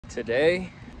Today,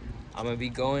 I'm gonna be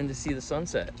going to see the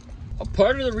sunset. A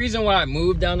part of the reason why I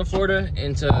moved down to Florida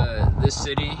into this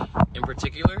city in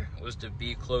particular was to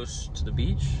be close to the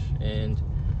beach, and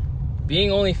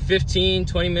being only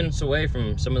 15-20 minutes away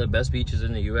from some of the best beaches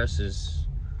in the US is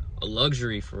a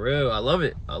luxury, for real. I love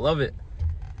it. I love it.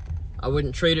 I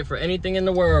wouldn't trade it for anything in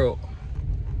the world.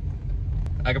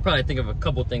 I could probably think of a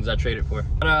couple things I trade it for.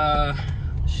 But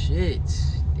shit,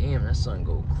 damn, that sun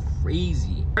go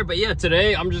crazy. All right, but yeah,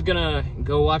 today I'm just gonna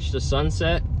go watch the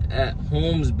sunset at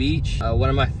Holmes Beach, one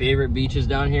of my favorite beaches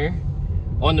down here.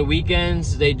 On the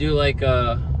weekends, they do like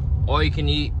all you can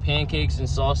eat pancakes and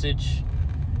sausage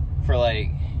for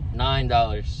like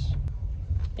 $9.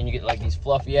 And you get like these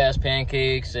fluffy ass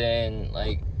pancakes and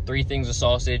like 3 things of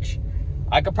sausage.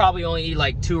 I could probably only eat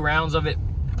like 2 rounds of it.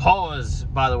 Pause,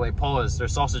 by the way, pause. They're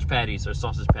sausage patties. They're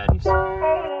sausage patties.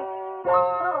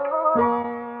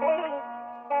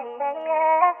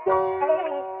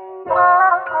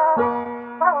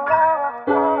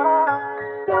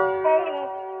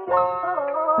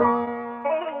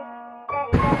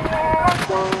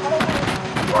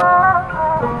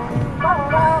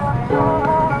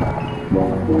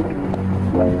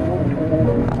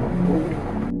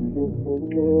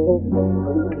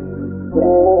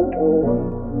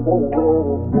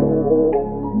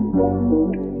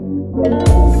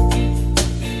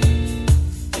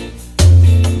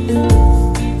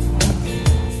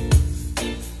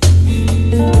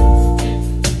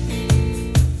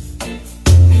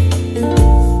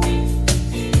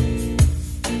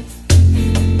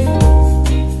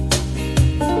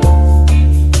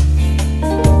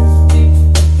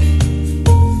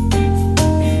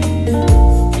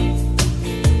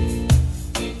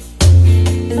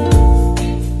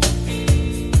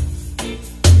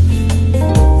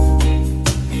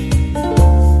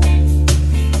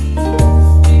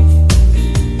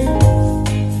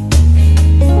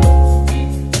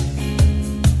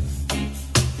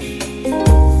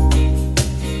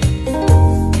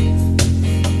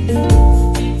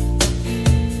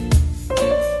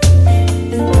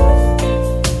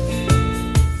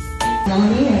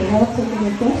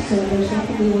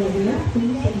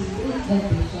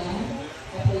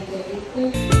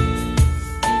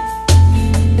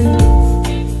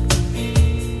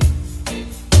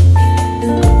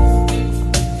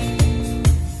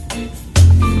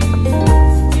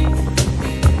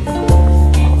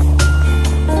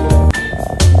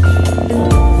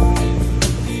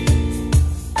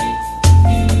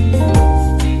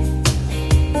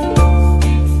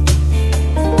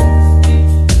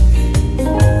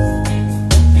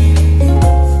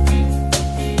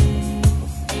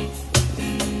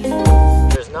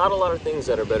 Not a lot of things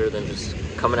that are better than just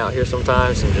coming out here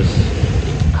sometimes and just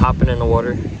hopping in the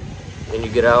water. Then you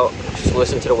get out, just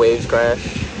listen to the waves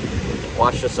crash,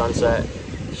 watch the sunset.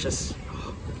 It's just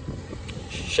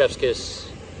chef's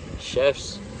kiss.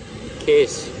 Chef's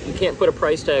kiss. You can't put a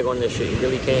price tag on this shit. You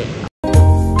really can't.